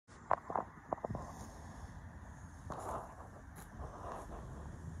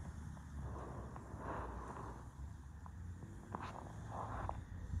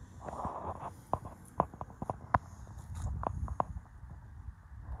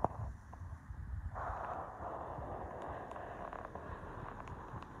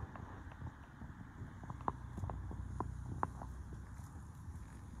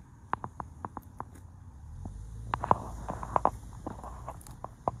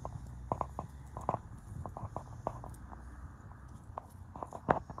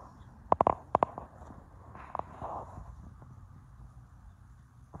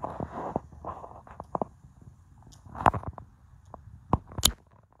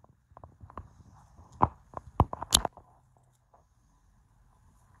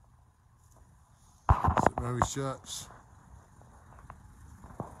Mary's Church,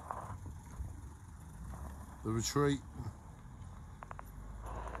 the retreat,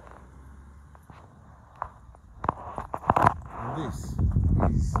 and this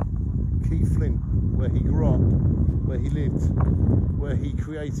is Keith Flint, where he grew up, where he lived, where he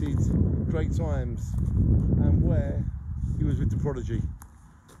created great times, and where he was with the Prodigy.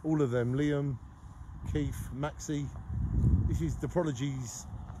 All of them, Liam, Keith, Maxie. This is the Prodigy's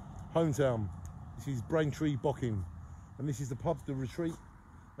hometown. This is Braintree, Bocking, and this is the pub, the retreat,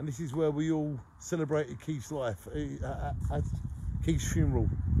 and this is where we all celebrated Keith's life at Keith's funeral.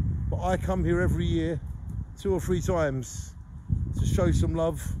 But I come here every year, 2 or 3 times, to show some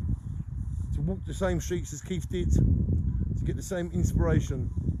love, to walk the same streets as Keith did, to get the same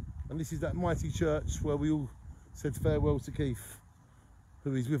inspiration. And this is that mighty church where we all said farewell to Keith,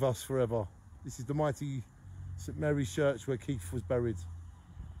 who is with us forever. This is the mighty St Mary's Church where Keith was buried.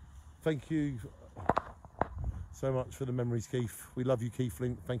 Thank you so much for the memories, Keith. We love you, Keith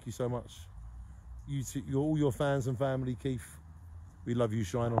Flint. Thank you so much. All your fans and family, Keith. We love you.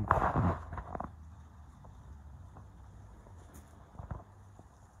 Shine on.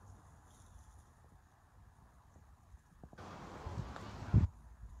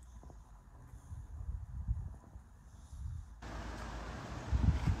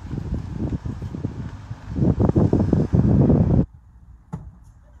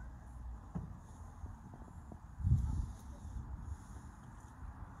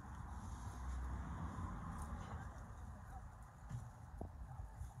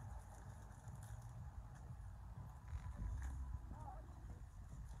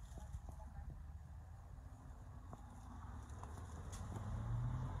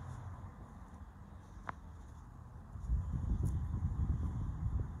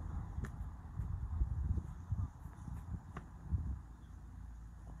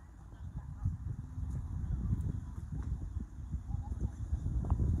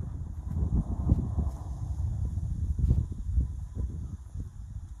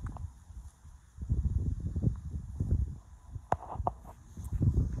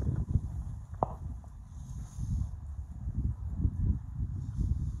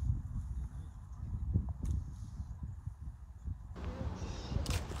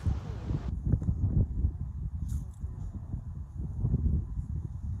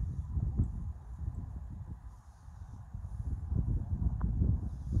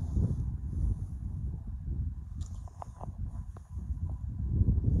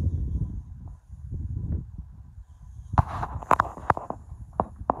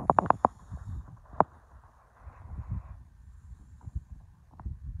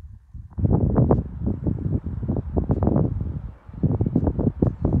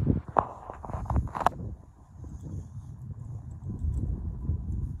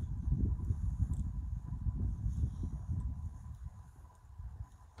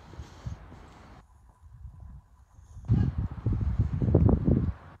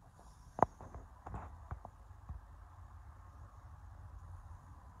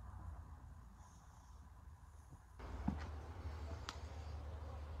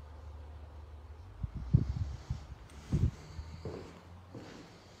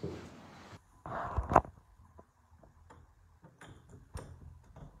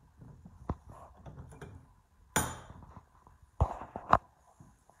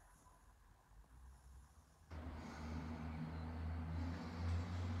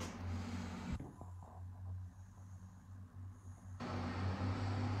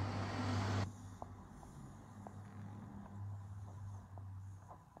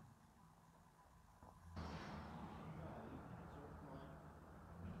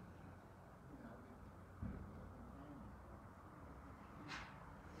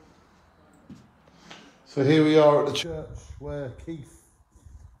 So here we are at the church where Keith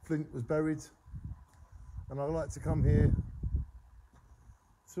Flint was buried, and I like to come here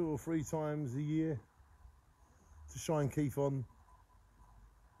 2 or 3 times a year to shine Keith on.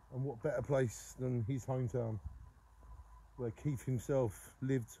 And what better place than his hometown, where Keith himself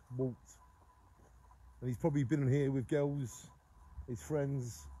lived, walked, and he's probably been here with girls, his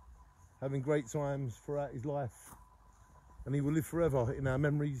friends, having great times throughout his life, and he will live forever in our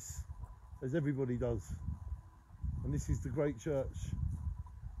memories, as everybody does. And this is the great church,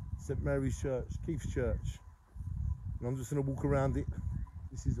 St Mary's Church, Keith's church, and I'm just going to walk around it.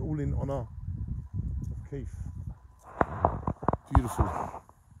 This is all in honour of Keith. Beautiful.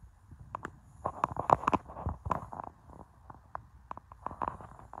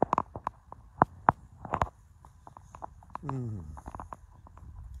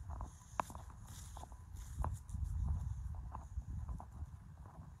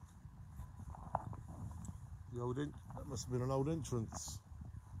 That must have been an old entrance.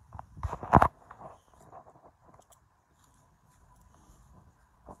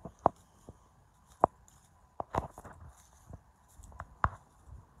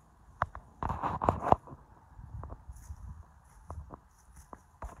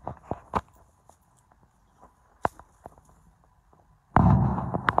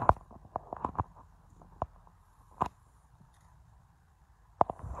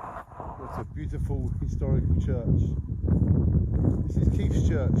 It's a beautiful historical church. This is Keith's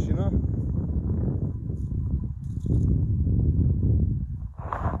church, you know?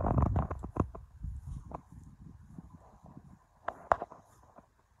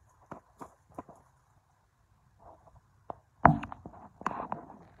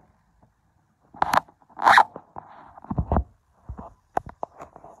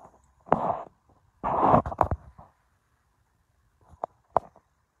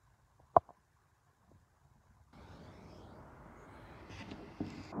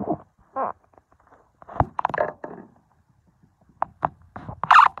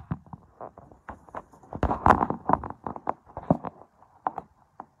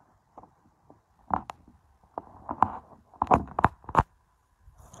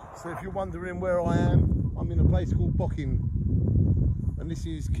 So if you're wondering where I am, I'm in a place called Booking, and this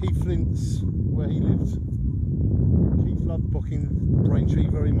is Keith Flint's, where he lived. Keith loved Booking, Braintree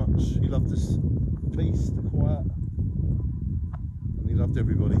very much. He loved the peace, the quiet, and he loved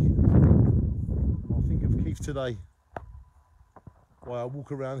everybody. I think of Keith today while I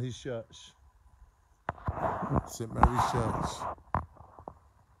walk around his church, St Mary's Church.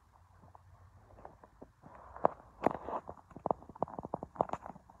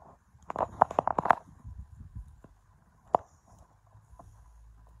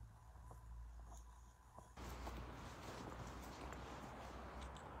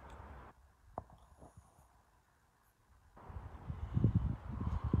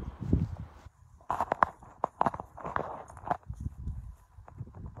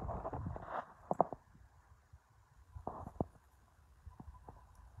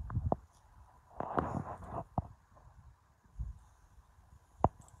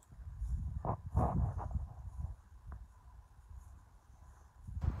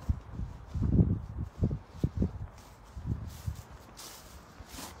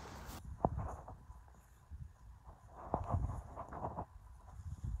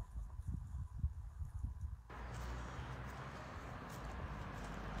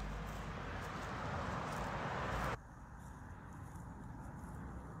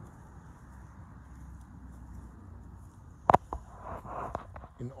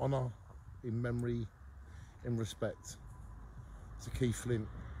 In honour, in memory, in respect to Keith Flint,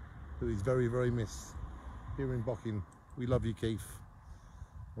 who is very, very missed here in Booking. We love you, Keith,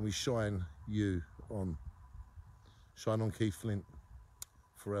 and we shine you on. Shine on, Keith Flint,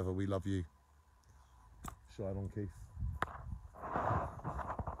 forever. We love you. Shine on, Keith.